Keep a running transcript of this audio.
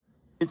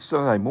It's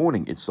Saturday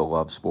morning. It's the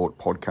Love Sport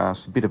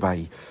podcast. A bit of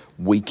a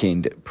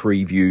weekend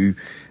preview.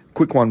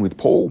 Quick one with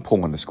Paul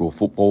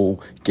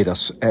 _football. Get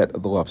us at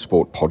the Love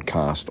Sport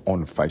podcast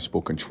on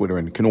Facebook and Twitter,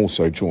 and can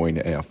also join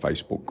our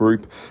Facebook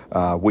group.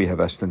 We have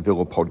Aston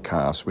Villa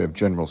podcast. We have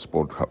General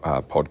Sport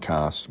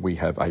podcast. We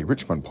have a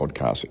Richmond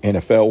podcast,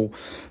 NFL.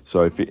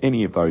 So if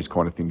any of those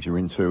kind of things you're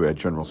into, our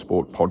General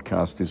Sport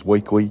podcast is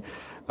weekly.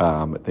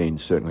 Then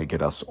certainly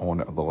get us on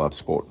the Love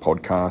Sport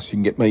podcast. You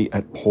can get me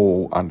at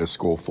Paul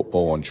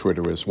 _football on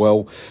Twitter as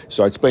well.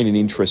 So it's been an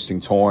interesting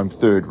time.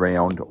 Third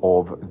round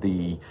of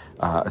the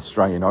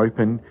Australian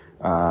Open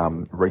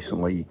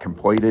recently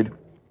completed.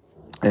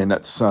 And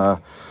it's been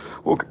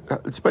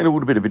a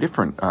little bit of a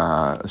different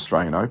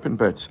Australian Open,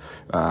 but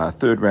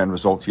third round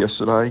results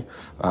yesterday.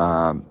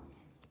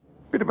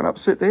 Bit of an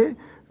upset there.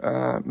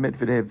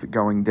 Medvedev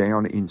going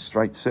down in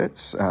straight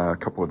sets, a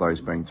couple of those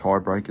being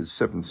tiebreakers,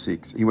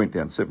 7-6. He went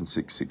down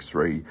 7-6,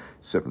 6-3,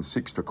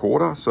 7-6 to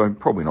quarter, so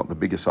probably not the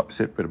biggest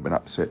upset, but an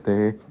upset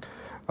there.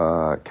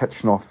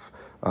 Kachanov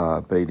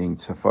beating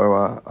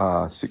Tafoa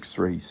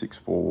 6-3,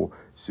 6-4,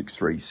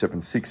 6-3,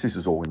 7-6. This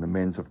is all in the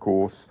men's, of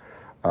course.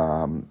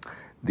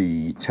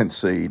 The 10th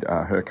seed,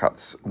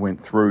 Hurkacz,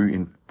 went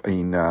through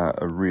in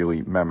a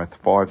really mammoth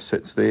 5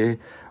 sets there.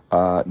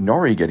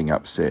 Norrie getting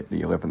upset,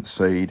 the 11th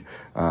seed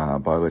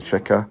by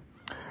Lecheka,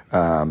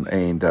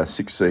 and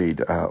 6th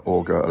seed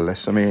Olga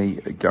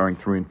Alesami going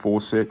through in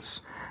 4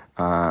 sets,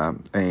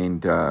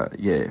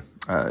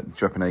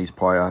 Japanese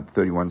player,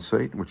 31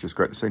 seed, which is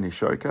great to see,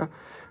 Nishoka,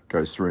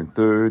 goes through in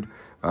 3rd.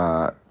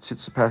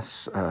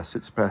 Tsitsipas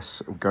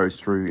goes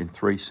through in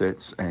 3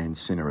 sets, and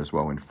Sinner as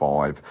well in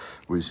 5.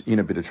 Was in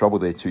a bit of trouble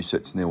there, 2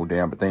 sets nil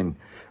down, but then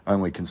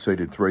only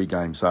conceded 3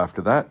 games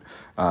after that.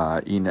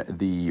 In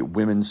the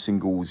women's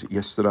singles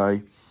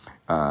yesterday,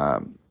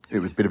 it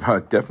was a bit of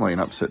definitely an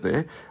upset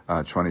there.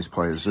 Chinese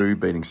player Zhu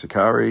beating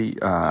Sakari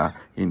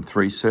in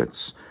 3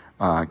 sets.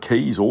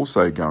 Keys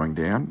also going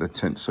down, the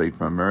 10th seed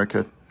from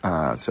America,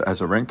 to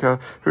Azarenka,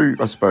 who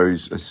I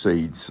suppose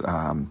seeds,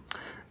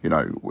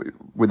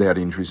 without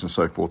injuries and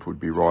so forth, would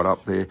be right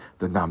up there.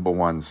 The number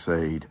 1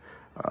 seed,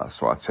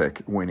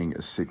 Swiatek, winning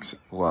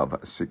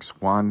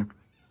 6-1.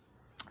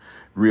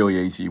 Really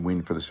easy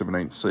win for the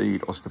 17th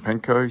seed,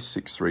 Ostapenko,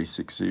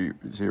 6-3,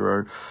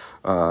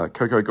 6-0.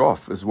 Coco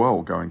Gauff as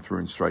well, going through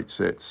in straight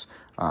sets,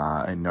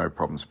 and no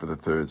problems for the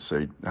 3rd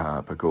seed,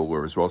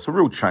 Pegula as well. So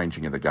real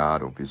changing of the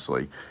guard,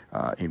 obviously,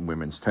 in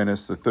women's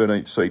tennis. The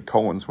 13th seed,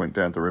 Collins, went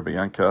down to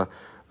Rybyanka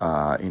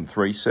in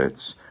 3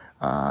 sets,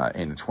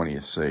 and the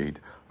 20th seed,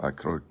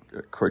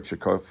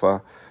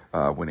 Krejcikova,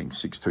 winning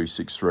 6-2,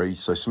 6-3.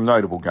 So some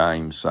notable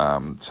games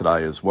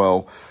today as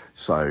well.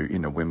 So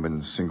in the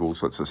women's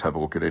singles, let's just have a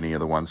look at any of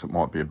the ones that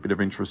might be a bit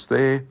of interest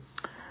there.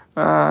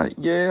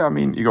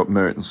 You got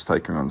Mertens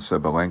taking on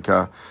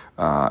Sabalenka,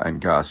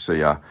 and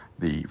Garcia,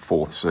 the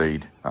 4th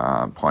seed,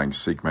 playing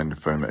Siegmund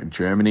from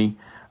Germany.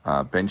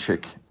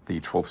 Bencic,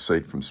 the 12th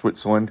seed from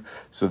Switzerland.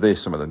 So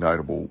there's some of the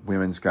notable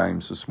women's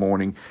games this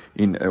morning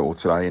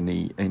today in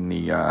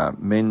the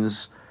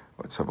men's.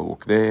 Let's have a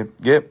look there.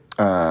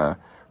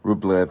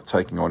 Rublev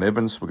taking on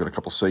Evans. We've got a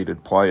couple of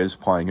seeded players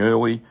playing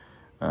early.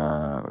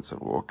 Let's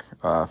have a look.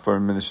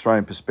 From an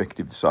Australian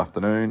perspective this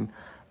afternoon,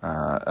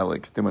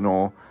 Alex de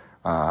Minaur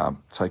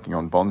taking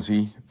on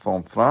Bonzi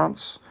from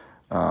France,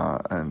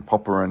 and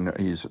Popyrin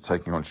is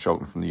taking on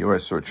Shelton from the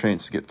US, so a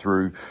chance to get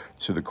through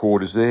to the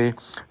quarters there.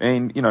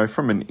 And,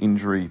 from an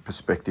injury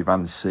perspective,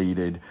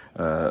 unseeded,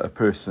 a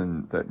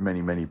person that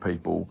many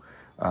people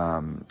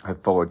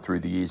have followed through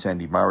the years,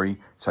 Andy Murray,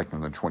 taking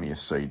on the 20th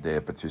seed there,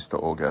 Batista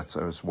Agut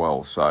as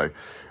well. So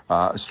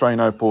Australian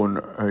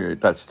Open,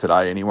 that's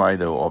today anyway.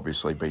 There will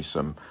obviously be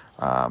some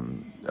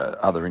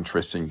other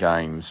interesting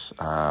games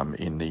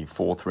in the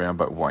 4th round,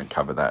 but we won't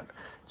cover that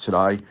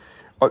today.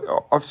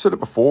 I've said it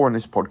before in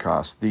this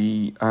podcast,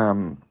 the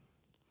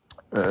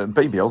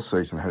BBL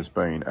season has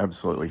been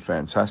absolutely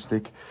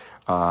fantastic.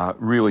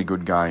 Really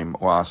good game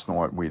last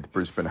night with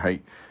Brisbane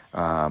Heat,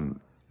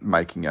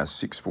 making a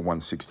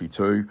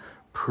 6-for-162.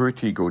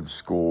 Pretty good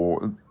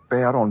score,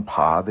 about on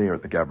par there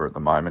at the Gabba at the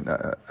moment,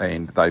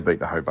 and they beat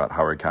the Hobart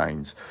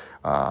Hurricanes,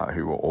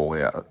 who were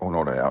all out, or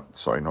not out,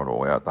 sorry, not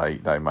all out.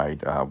 They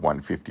made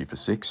 150 for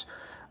 6.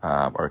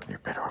 I reckon you're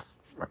better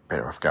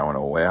off going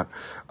all out.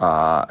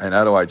 And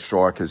Adelaide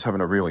Strikers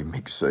having a really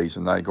mixed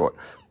season. They got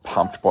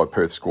pumped by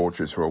Perth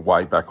Scorchers, who are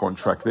way back on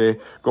track there.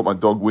 Got my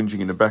dog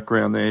whinging in the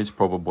background there. It's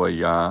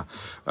probably a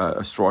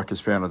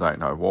Strikers fan. I don't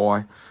know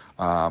why.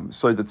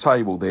 So the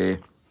table there,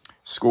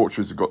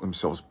 Scorchers have got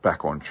themselves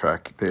back on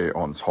track. They're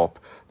on top.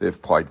 They've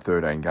played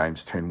 13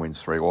 games, 10 wins,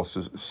 3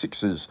 losses.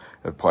 Sixers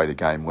have played a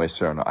game less,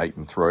 they're on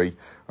 8-3.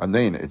 And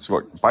then it's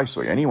like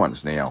basically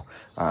anyone's now.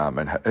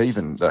 And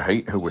even the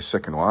Heat, who were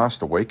second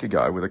last a week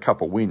ago with a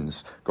couple of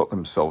wins, got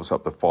themselves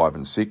up to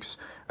 5-6.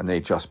 And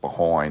they're just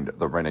behind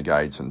the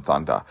Renegades and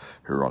Thunder,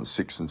 who are on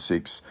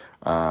 6-6.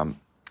 And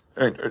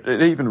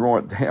even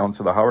right down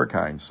to the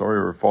Hurricanes, who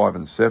are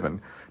 5-7.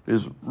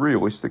 There's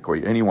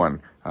realistically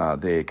anyone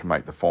there can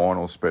make the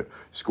finals, but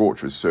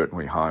Scorchers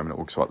certainly home, and it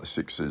looks like the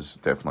Sixers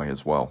definitely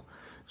as well.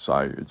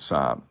 So it's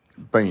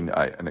been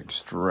an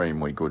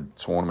extremely good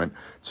tournament.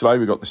 Today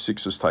we've got the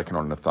Sixers taking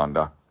on the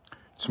Thunder.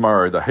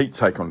 Tomorrow the Heat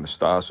take on the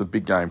Stars. So a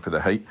big game for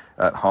the Heat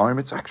at home.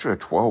 It's actually a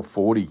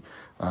 12:40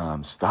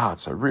 start,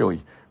 so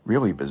really,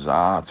 really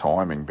bizarre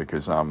timing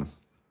because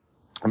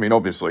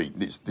obviously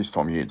this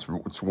time of year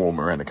it's warm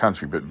around the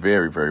country, but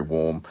very, very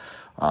warm,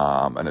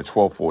 and a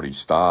 12:40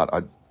 start.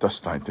 I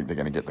just don't think they're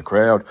going to get the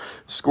crowd.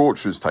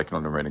 Scorchers taking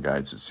on the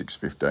Renegades at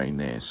 6:15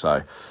 there.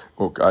 So,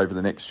 look, over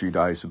the next few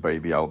days of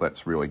BBL,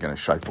 that's really going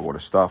to shape a lot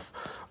of stuff.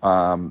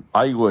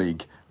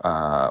 A-League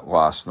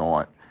last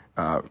night,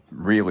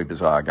 really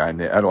bizarre game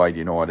there. Adelaide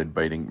United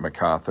beating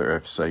Macarthur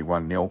FC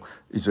 1-0.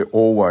 Is there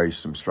always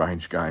some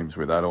strange games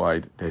with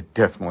Adelaide? There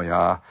definitely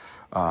are.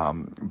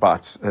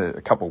 But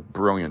a couple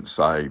brilliant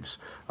saves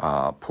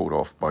pulled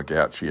off by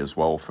Gauchi as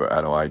well for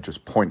Adelaide,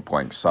 just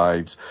point-blank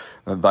saves.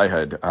 And they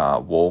had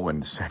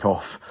Wallen sent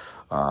off,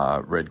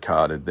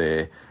 red-carded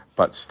there,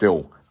 but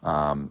still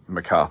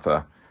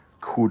Macarthur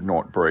could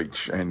not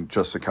breach, and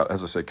just,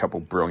 as I said, a couple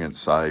brilliant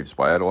saves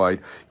by Adelaide.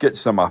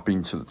 Gets them up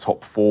into the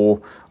top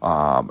four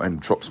and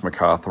drops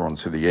Macarthur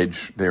onto the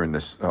edge. They're in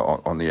this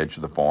on the edge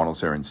of the finals.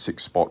 They're in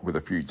sixth spot with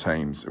a few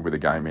teams with a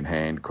game in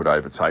hand could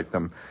overtake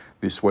them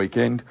this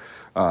weekend,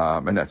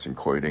 and that's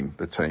including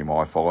the team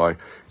I follow.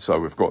 So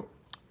we've got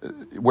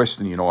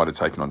Western United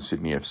taking on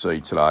Sydney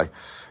FC today.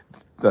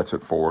 That's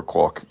at 4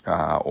 o'clock,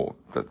 or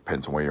that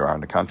depends on where you are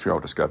in the country. I'll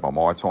just go by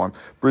my time.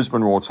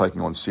 Brisbane Roar taking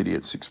on City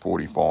at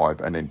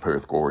 6:45, and then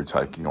Perth Glory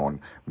taking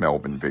on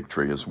Melbourne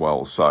Victory as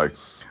well. So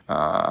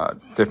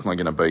definitely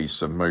going to be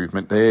some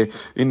movement there.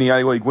 In the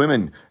A-League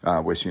Women,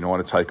 West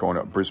United take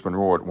on Brisbane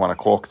Roar at 1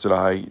 o'clock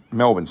today.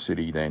 Melbourne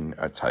City then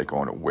take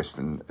on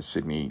Western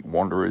Sydney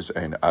Wanderers,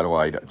 and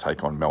Adelaide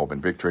take on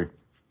Melbourne Victory.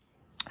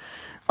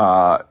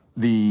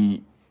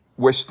 The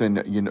Western,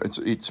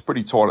 it's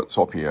pretty tight at the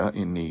top here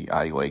in the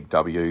A-League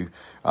W.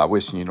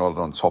 Western United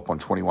on top on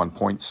 21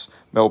 points.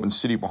 Melbourne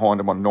City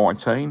behind them on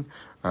 19,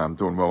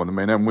 doing well in the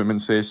men and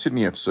women's there.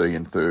 Sydney FC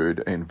in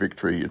third, and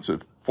Victory, it's a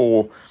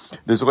 4.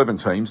 There's 11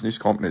 teams in this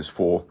comp, and there's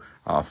 4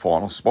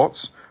 final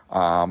spots.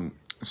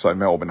 So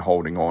Melbourne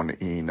holding on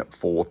in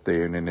fourth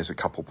there, and then there's a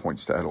couple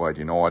points to Adelaide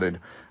United,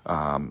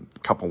 a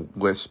couple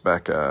less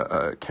back,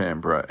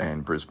 Canberra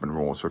and Brisbane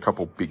Roar. So a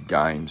couple big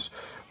games,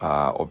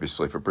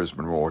 obviously for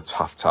Brisbane Roar,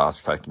 tough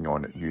task taking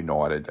on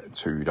United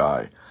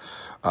today.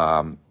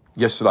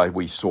 Yesterday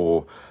we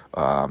saw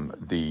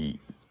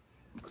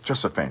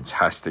just a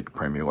fantastic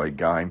Premier League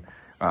game.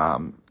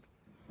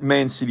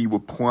 Man City were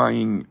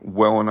playing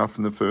well enough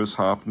in the first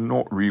half,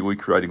 not really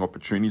creating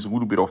opportunities, a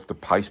little bit off the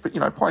pace, but,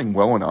 playing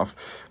well enough.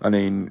 And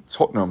then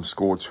Tottenham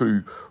scored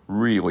 2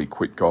 really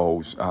quick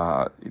goals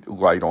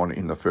late on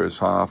in the first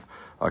half.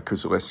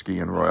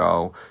 Kozaleski and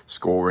Royale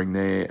scoring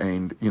there.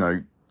 And,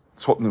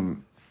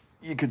 Tottenham,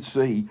 you could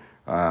see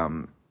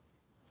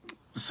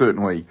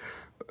certainly...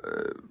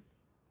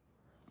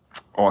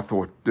 I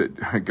thought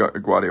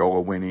that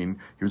Guardiola went in,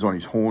 he was on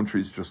his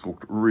haunches, just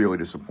looked really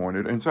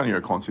disappointed. Antonio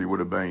Conte would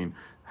have been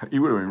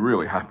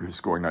really happy with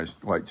scoring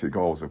those late 2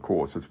 goals, of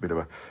course. It's a bit of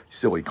a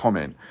silly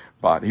comment,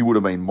 but he would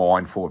have been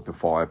mindful of the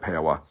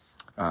firepower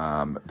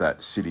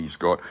that City's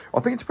got.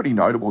 I think it's pretty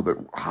notable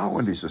that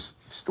Haaland is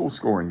still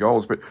scoring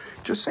goals, but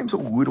just seems a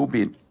little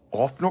bit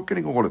off, not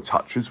getting a lot of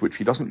touches, which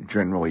he doesn't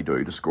generally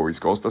do to score his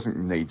goals, doesn't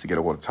need to get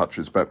a lot of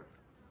touches, but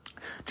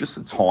just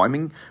the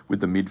timing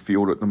with the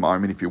midfield at the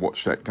moment, if you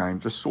watch that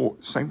game, just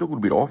seemed a little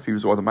bit off. He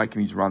was either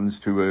making his runs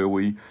too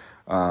early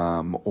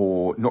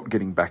or not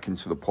getting back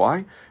into the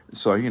play.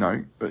 So,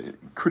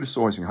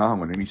 criticising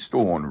Haaland, and he's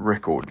still on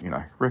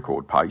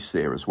record pace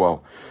there as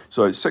well.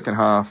 So second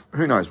half,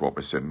 who knows what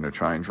was said in the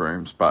change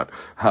rooms, but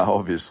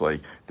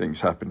obviously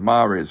things happened.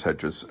 Mahrez had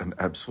just an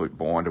absolute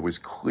blinder, was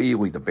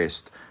clearly the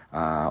best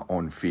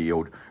on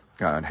field.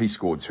 And he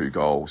scored 2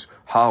 goals.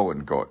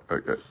 Haaland got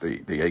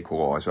the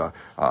equaliser,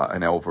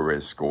 and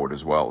Alvarez scored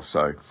as well.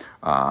 So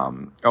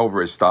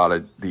Alvarez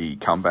started the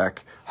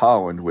comeback,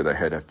 Haaland with a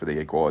header for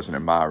the equaliser,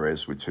 and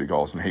Mahrez with 2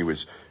 goals. And he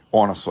was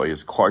honestly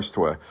as close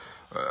to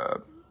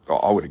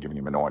I would have given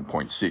him a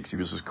 9.6. He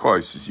was as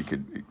close as you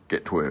could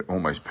get to an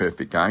almost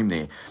perfect game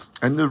there.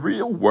 And the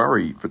real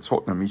worry for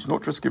Tottenham is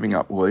not just giving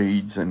up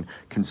leads and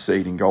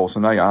conceding goals,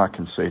 and they are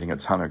conceding a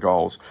ton of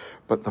goals,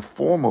 but the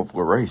form of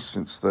Lloris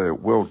since the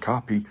World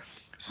Cup, he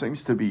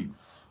seems to be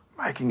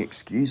making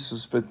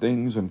excuses for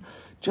things and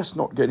just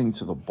not getting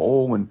to the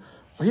ball. And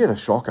he had a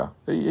shocker.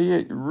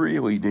 He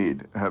really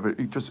did have it.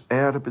 He just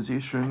out of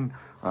position,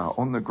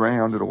 on the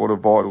ground at a lot of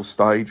vital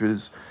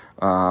stages.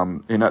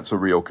 And that's a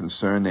real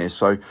concern there.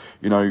 So,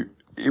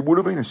 it would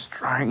have been a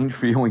strange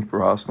feeling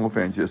for Arsenal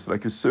fans yesterday,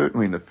 because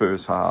certainly in the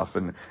first half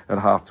and at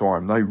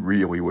half-time, they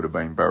really would have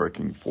been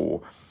barracking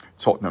for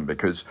Tottenham,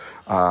 because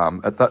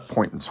at that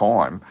point in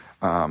time,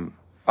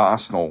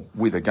 Arsenal,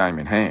 with a game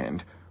in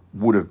hand,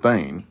 would have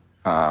been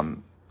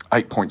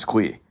 8 points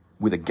clear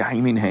with a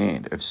game in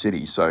hand of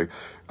City. So,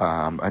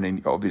 and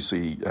then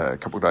obviously a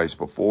couple of days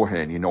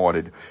beforehand,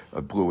 United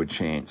blew a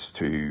chance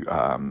to,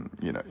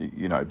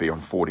 be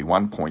on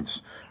 41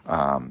 points.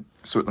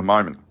 So at the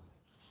moment,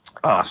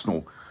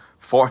 Arsenal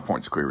 5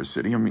 points clear of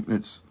City. I mean,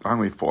 it's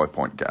only a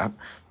 5-point gap,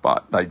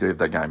 but they do have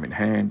their game in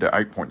hand. They're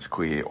 8 points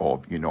clear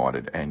of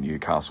United and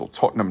Newcastle.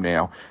 Tottenham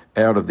now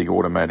out of the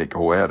automatic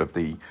or out of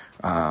the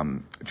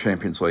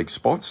Champions League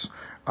spots,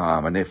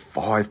 and they're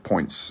 5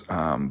 points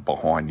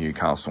behind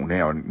Newcastle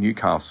now. And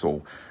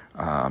Newcastle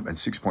and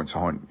 6 points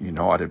behind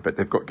United, but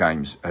they've got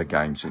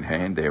games in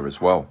hand there as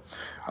well.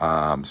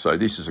 So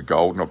this is a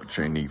golden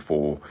opportunity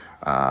for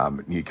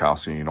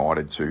Newcastle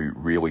United to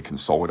really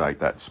consolidate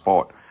that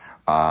spot.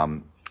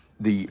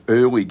 The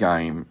early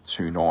game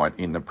tonight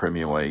in the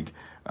Premier League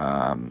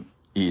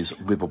is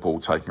Liverpool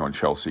taking on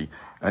Chelsea,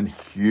 and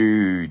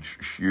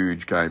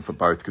huge game for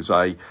both because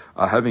they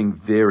are having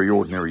very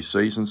ordinary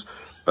seasons.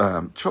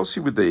 Chelsea,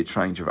 with their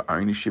change of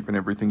ownership and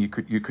everything, you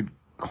could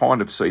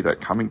kind of see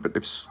that coming, but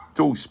they've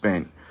still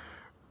spent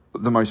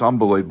the most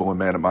unbelievable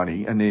amount of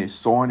money, and they're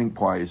signing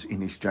players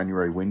in this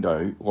January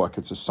window like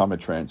it's a summer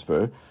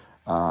transfer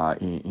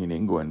in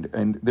England,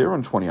 and they're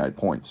on 28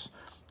 points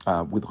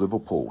with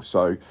Liverpool.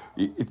 So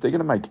if they're going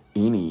to make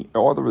either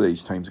of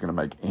these teams are going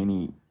to make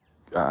any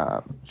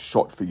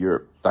shot for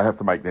Europe, they have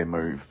to make their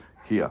move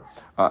here.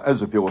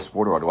 As a Villa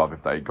supporter, I'd love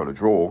if they got a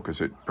draw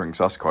because it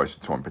brings us closer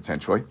to them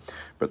potentially.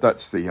 But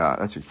that's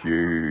a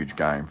huge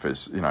game for,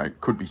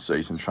 could be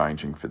season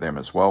changing for them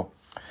as well.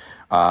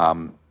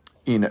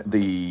 In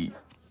the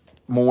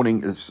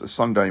morning, it's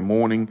Sunday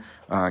morning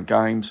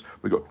games,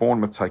 we've got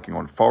Bournemouth taking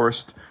on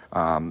Forest.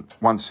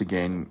 Once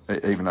again,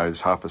 even though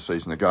there's half a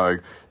season to go,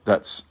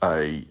 that's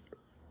Nottingham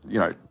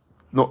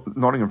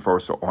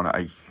Forest are on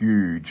a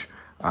huge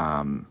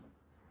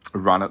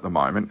run at the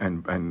moment,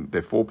 and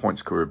they're 4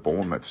 points clear of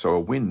Bournemouth. So a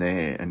win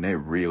there, and they're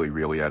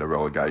really out of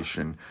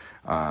relegation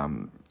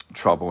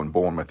trouble, and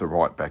Bournemouth are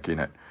right back in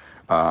it.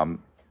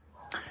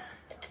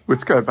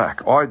 Let's go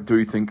back. I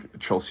do think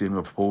Chelsea and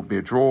Liverpool will be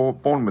a draw.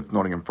 Bournemouth,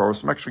 Nottingham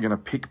Forest. I'm actually going to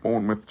pick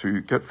Bournemouth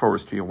to get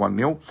Forest here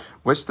 1-0.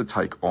 Leicester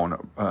take on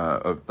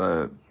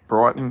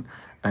Brighton,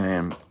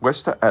 and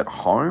Leicester at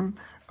home.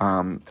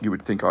 You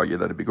would think,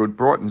 that'd be good.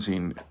 Brighton's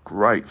in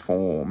great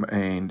form,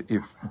 and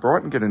if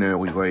Brighton get an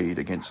early lead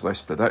against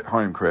Leicester, that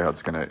home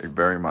crowd's going to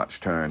very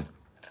much turn.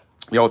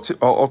 Yeah,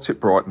 I'll tip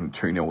Brighton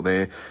 2-0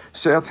 there.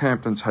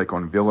 Southampton take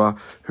on Villa,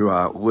 who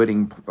are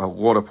letting a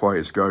lot of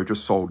players go.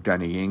 Just sold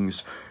Danny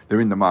Ings.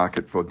 They're in the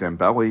market for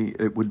Dembele.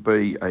 It would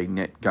be a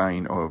net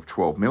gain of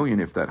 12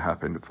 million if that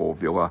happened for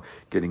Villa,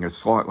 getting a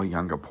slightly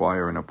younger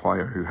player and a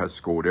player who has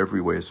scored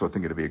everywhere. So I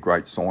think it'd be a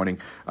great signing.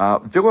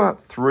 Villa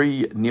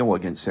 3-0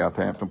 against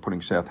Southampton,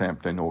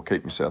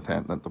 keeping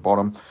Southampton at the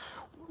bottom.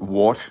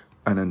 What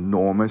an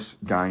enormous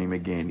game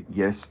again.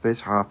 Yes, there's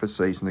half a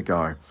season to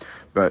go.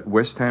 But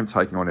West Ham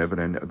taking on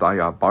Everton, they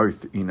are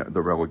both in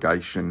the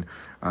relegation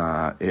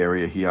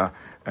area here.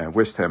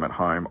 West Ham at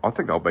home, I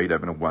think they'll beat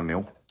Everton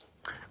 1-0.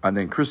 And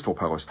then Crystal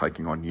Palace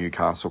taking on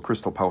Newcastle.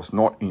 Crystal Palace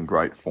not in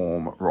great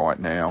form right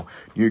now.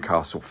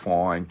 Newcastle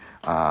fine.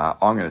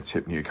 I'm going to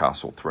tip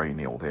Newcastle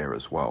 3-0 there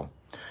as well.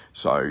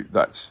 So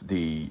that's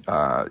the,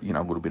 a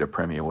little bit of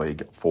Premier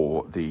League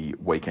for the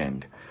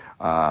weekend.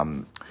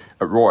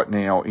 Right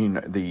now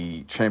in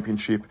the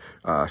Championship,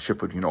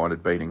 Sheffield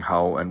United beating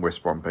Hull and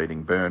West Brom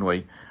beating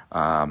Burnley.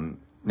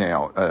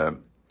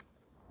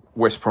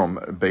 West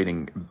Brom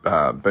beating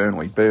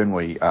Burnley.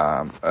 Burnley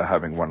are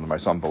having one of the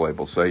most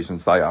unbelievable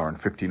seasons. They are on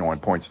 59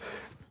 points.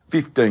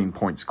 15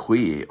 points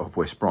clear of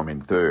West Brom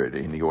in third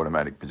in the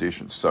automatic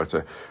positions. So it's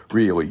a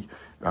really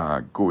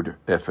good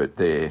effort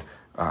there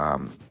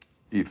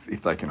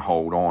if they can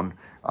hold on.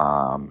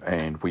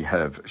 And we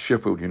have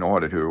Sheffield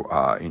United, who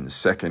are in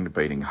second,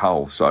 beating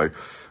Hull. So,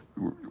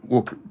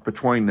 look,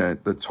 between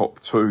the top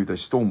two, they're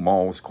still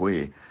miles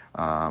clear,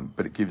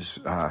 but it gives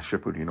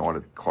Sheffield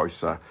United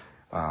closer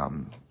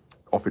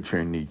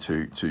opportunity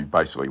to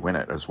basically win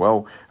it as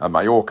well.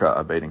 Mallorca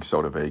are beating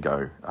Celta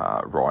Vigo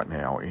right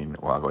now in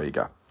La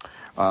Liga.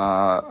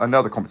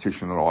 Another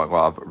competition that I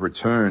love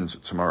returns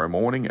tomorrow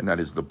morning, and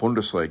that is the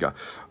Bundesliga.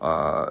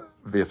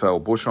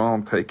 VfL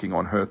Bochum taking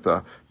on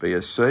Hertha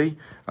BSC,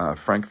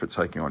 Frankfurt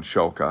taking on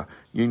Schalke,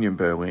 Union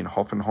Berlin,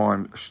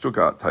 Hoffenheim,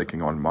 Stuttgart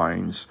taking on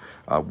Mainz,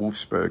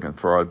 Wolfsburg and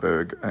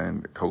Freiburg,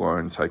 and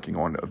Cologne taking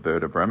on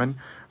Werder Bremen.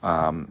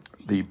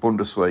 The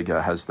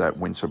Bundesliga has that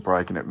winter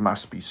break, and it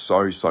must be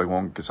so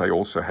long because they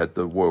also had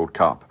the World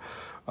Cup.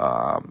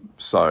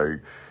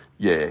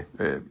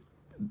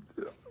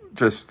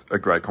 Just a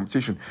great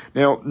competition.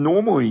 Now,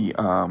 normally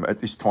at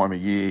this time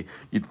of year,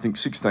 you'd think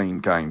 16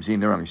 games in.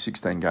 They're only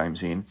 16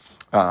 games in.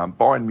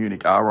 Bayern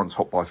Munich are on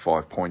top by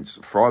 5 points.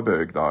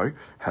 Freiburg, though,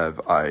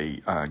 have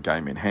a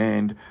game in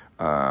hand.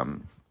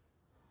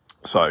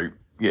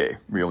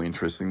 Really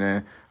interesting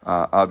there.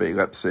 RB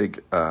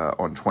Leipzig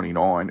on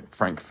 29,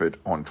 Frankfurt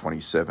on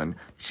 27,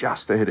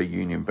 just ahead of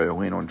Union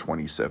Berlin on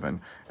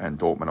 27, and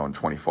Dortmund on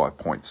 25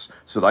 points.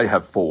 So they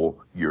have 4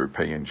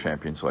 European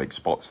Champions League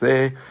spots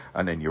there,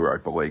 and then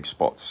Europa League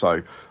spots.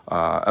 So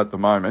at the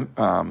moment,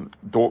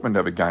 Dortmund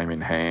have a game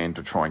in hand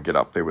to try and get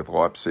up there with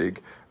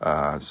Leipzig.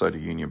 So do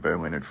Union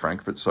Berlin and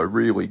Frankfurt. So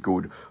really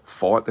good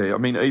fight there. I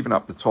mean, even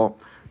up the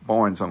top,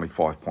 Bayern's only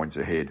 5 points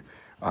ahead.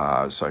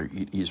 So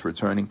it is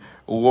returning.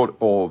 A lot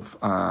of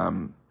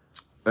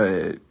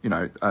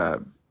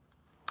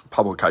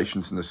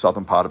publications in the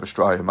southern part of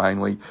Australia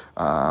mainly,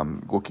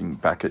 looking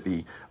back at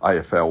the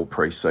AFL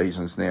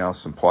pre-seasons now,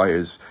 some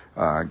players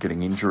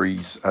getting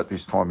injuries at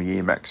this time of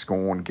year. Max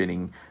Gawn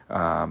getting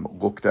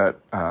looked at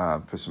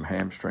for some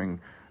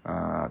hamstring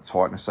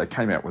tightness. They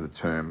came out with a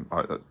term,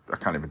 I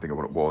can't even think of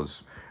what it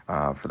was,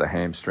 for the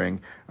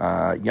hamstring.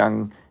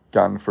 Young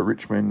gun for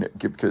Richmond,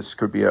 Gibcus,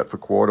 could be out for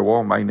quite a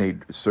while, may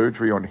need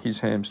surgery on his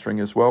hamstring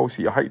as well,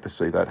 so you hate to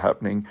see that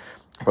happening.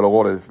 But a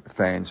lot of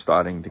fans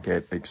starting to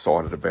get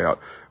excited about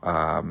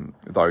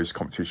those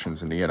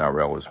competitions in the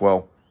NRL as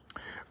well.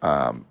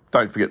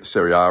 Don't forget the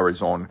Serie A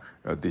is on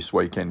this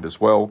weekend as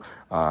well.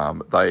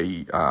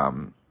 They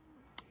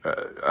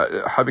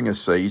having a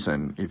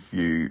season, if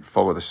you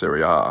follow the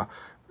Serie A,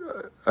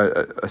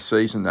 a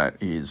season that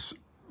is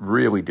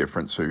really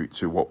different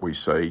to what we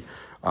see.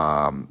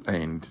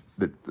 And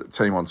the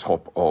team on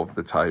top of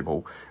the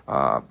table,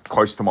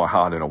 close to my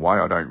heart in a way.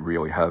 I don't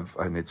really have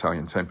an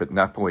Italian team, but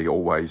Napoli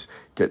always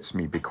gets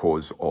me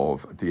because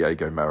of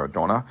Diego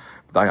Maradona.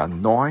 They are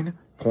 9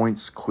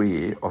 points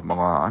clear of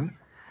Milan,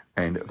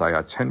 and they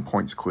are 10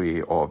 points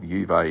clear of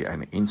Juve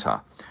and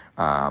Inter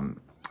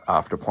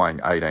after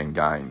playing 18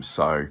 games.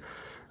 So,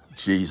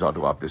 geez, I'd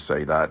love to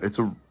see that. It's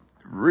a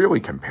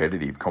really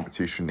competitive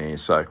competition there.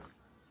 So,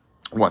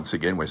 once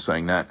again, we're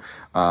seeing that.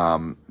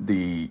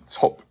 The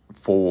top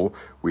four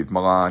with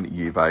Milan,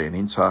 Juve and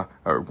Inter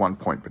are 1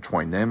 point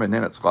between them, and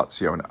then it's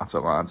Lazio and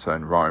Atalanta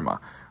and Roma,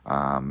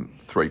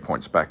 3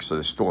 points back. So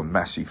there's still a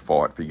massive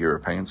fight for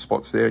European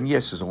spots there. And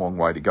yes, there's a long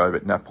way to go,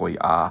 but Napoli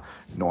are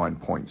 9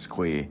 points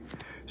clear.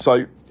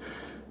 So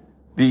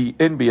the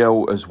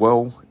NBL as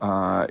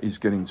well is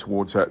getting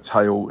towards that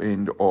tail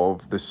end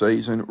of the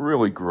season.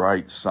 Really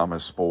great summer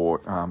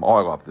sport. I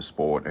love the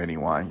sport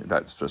anyway.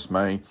 That's just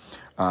me.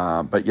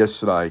 But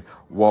yesterday,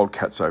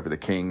 Wildcats over the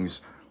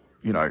Kings.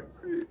 You know,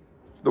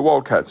 the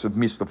Wildcats have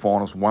missed the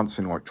finals once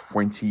in like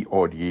 20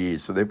 odd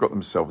years. So they've got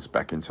themselves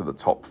back into the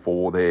top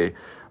four there.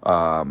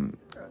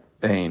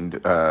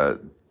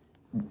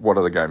 What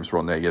other games were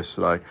on there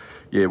yesterday?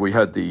 Yeah, we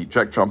had the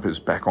Jack Jumpers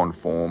back on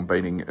form,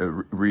 beating a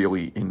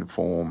really in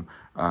form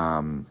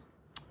Cairns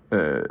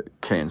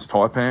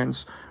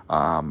Taipans.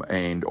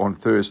 And on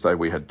Thursday,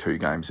 we had two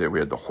games there. We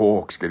had the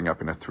Hawks getting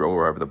up in a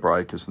thriller over the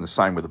Breakers, and the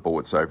same with the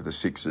Bullets over the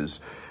Sixers.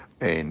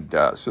 And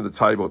so the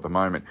table at the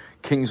moment,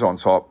 Kings on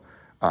top.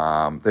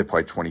 They've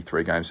played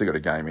 23 games. They've got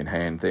a game in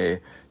hand there.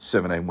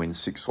 17 wins,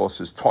 6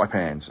 losses.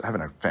 Taipans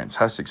having a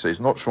fantastic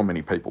season. Not sure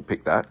many people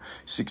picked that.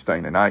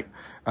 16-8.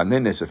 And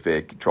then there's a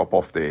fair drop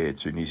off there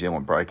to New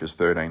Zealand Breakers,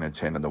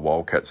 13-10, and the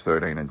Wildcats,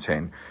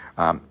 13-10.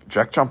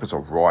 Jack Jumpers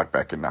are right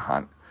back in the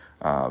hunt,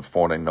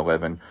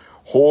 14-11.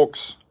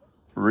 Hawks,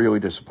 really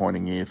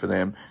disappointing year for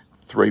them.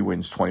 3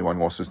 wins, 21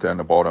 losses down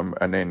the bottom.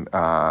 And then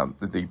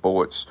the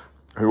Bullets,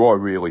 who I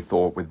really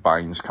thought with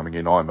Baines coming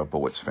in, I'm a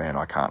Bullets fan,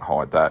 I can't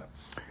hide that.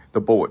 The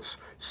Bullets,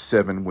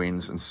 7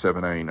 wins and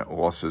 17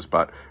 losses.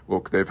 But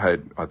look, they've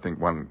had, I think,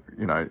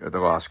 the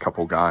last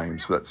couple of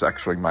games that's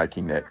actually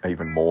making that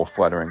even more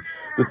flattering.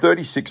 The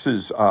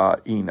 36ers are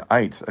in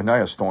 8th, and they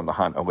are still in the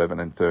hunt,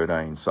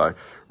 11-13. So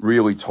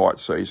really tight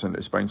season.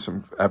 There's been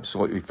some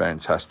absolutely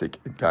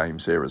fantastic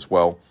games there as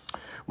well.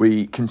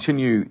 We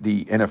continue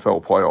the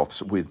NFL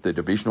playoffs with the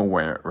divisional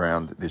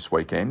round this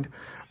weekend.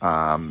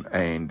 I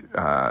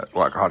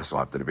just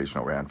love the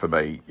divisional round. For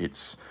me,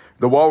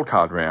 the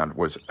wildcard round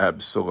was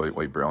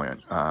absolutely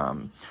brilliant.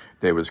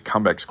 There was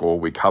comeback score.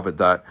 We covered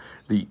that.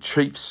 The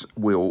Chiefs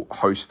will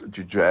host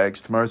the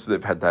Jags tomorrow, so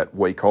they've had that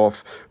week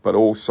off. But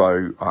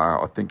also,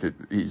 I think it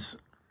is,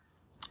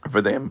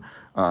 for them,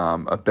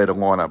 a better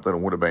lineup than it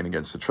would have been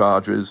against the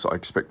Chargers. I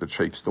expect the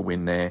Chiefs to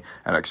win there,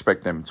 and I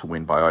expect them to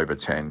win by over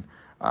 10.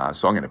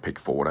 So I'm going to pick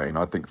 14.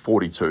 I think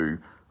 42,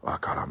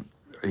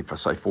 if I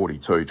say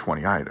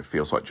 42-28, it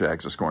feels like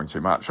Jags are scoring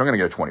too much. I'm going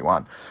to go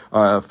 21.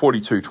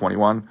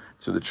 42-21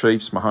 to the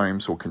Chiefs.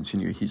 Mahomes will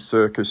continue his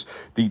circus.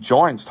 The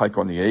Giants take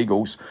on the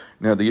Eagles.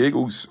 Now, the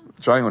Eagles,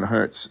 Jalen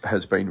Hurts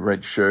has been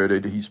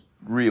red-shirted. He's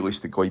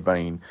realistically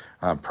been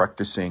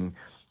practicing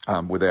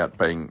without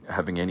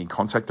having any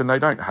contact, and they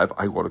don't have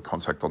a lot of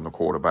contact on the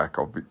quarterback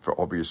for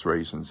obvious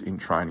reasons in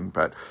training,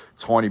 but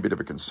tiny bit of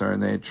a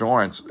concern there.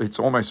 Giants, it's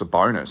almost a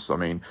bonus. I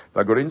mean,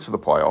 they got into the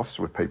playoffs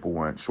where people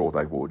weren't sure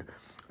they would.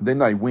 Then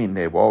they win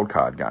their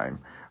wildcard game,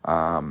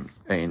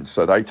 and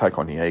so they take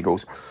on the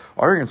Eagles.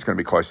 I reckon it's going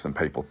to be closer than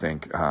people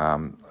think.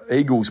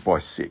 Eagles by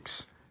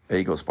 6.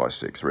 Eagles by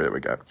 6. There we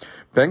go.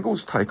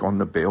 Bengals take on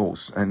the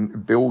Bills,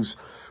 and Bills...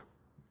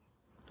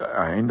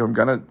 And I'm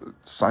going to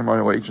say my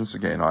allegiance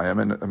again. I am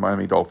a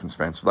Miami Dolphins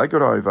fan. So they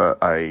got over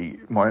a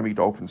Miami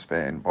Dolphins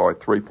fan by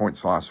 3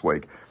 points last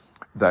week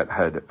that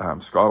had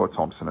Skylar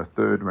Thompson, a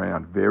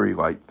very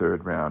late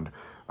third round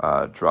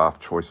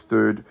draft choice,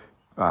 choice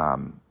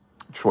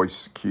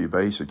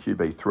QB, so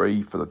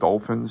QB3 for the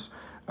Dolphins.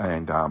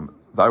 And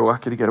they were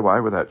lucky to get away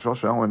with that.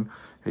 Josh Allen,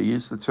 he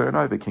is the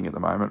turnover king at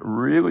the moment.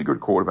 Really good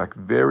quarterback,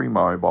 very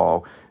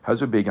mobile,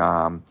 has a big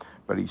arm,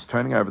 but he's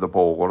turning over the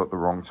ball a lot at the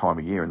wrong time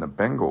of year. And the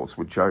Bengals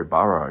with Joe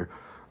Burrow,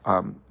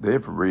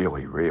 they've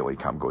really, really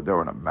come good. They're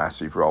on a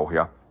massive roll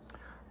here.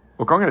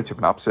 Look, I'm going to tip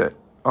an upset.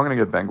 I'm going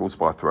to go Bengals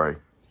by 3.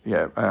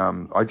 Yeah,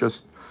 I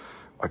just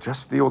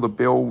feel the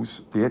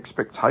Bills, the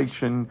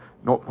expectation,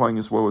 not playing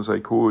as well as they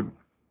could.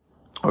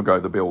 I'll go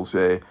the Bills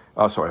there.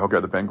 I'll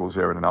go the Bengals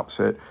there in an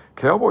upset.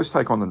 Cowboys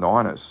take on the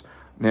Niners.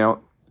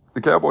 Now,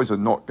 the Cowboys are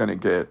not going to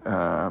get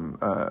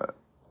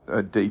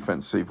a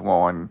defensive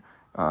line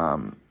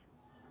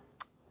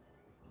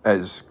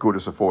as good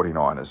as the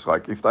 49ers.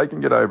 Like, if they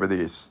can get over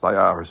this, they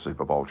are a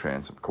Super Bowl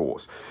chance, of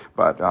course.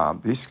 But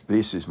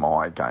this is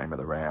my game of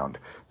the round.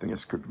 I think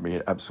it's going to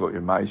be absolutely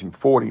amazing.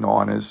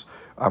 49ers,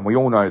 we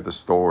all know the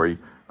story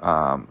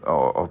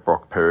of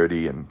Brock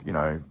Purdy and, you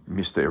know,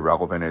 Mr.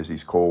 Irrelevant, as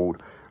he's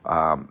called.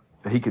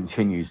 He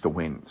continues to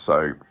win.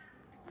 So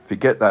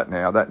forget that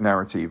now. That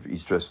narrative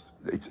is just,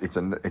 it's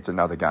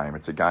another game.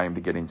 It's a game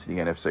to get into the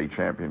NFC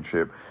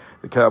Championship.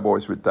 The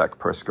Cowboys with Dak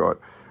Prescott,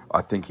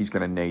 I think he's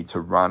going to need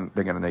to run.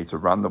 They're going to need to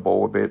run the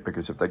ball a bit,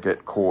 because if they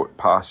get caught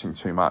passing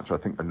too much, I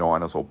think the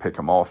Niners will pick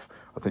them off.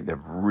 I think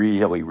they've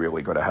really,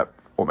 really got to have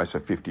almost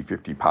a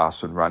 50-50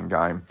 pass and run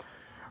game.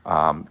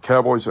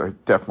 Cowboys are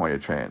definitely a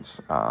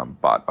chance,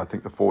 but I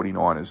think the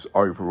 49ers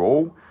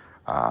overall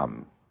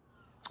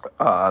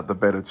are the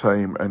better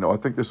team, and I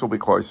think this will be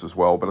close as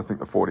well, but I think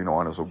the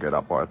 49ers will get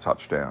up by a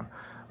touchdown.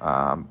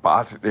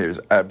 But there's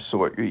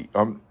absolutely...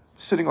 I'm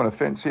sitting on a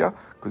fence here,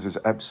 because there's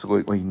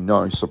absolutely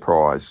no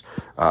surprise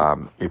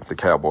if the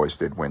Cowboys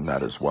did win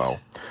that as well.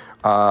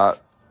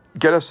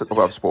 Get us at the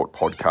Love Sport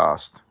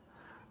Podcast.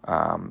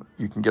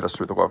 You can get us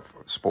through the Love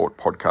Sport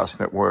Podcast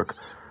Network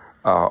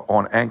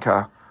on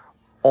Anchor,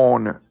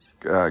 on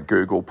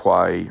Google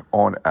Play,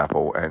 on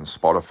Apple and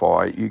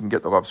Spotify. You can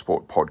get the Love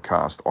Sport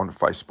Podcast on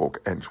Facebook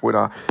and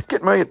Twitter.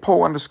 Get me at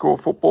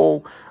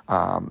Paul_football.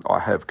 I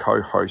have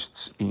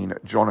co-hosts in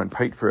John and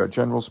Pete for our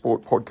General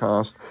Sport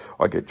podcast.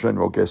 I get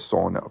general guests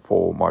on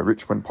for my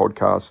Richmond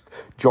podcast.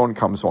 John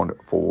comes on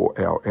for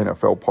our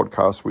NFL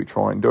podcast we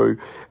try and do.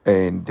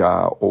 And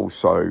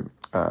also...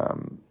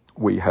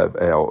 we have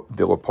our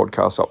Villa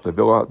podcast, Up the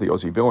Villa, the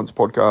Aussie Villains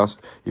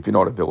podcast. If you're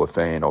not a Villa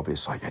fan,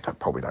 obviously you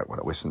probably don't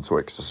want to listen to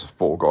it, because it's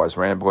 4 guys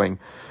rambling.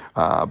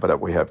 But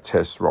we have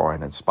Tess,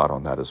 Ryan and Spud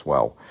on that as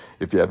well.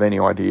 If you have any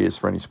ideas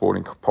for any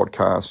sporting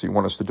podcasts you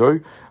want us to do,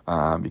 you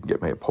can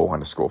get me at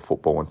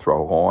Paul_football and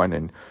throw a line,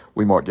 and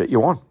we might get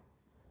you on.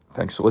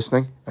 Thanks for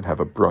listening, and have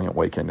a brilliant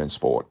weekend in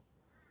sport.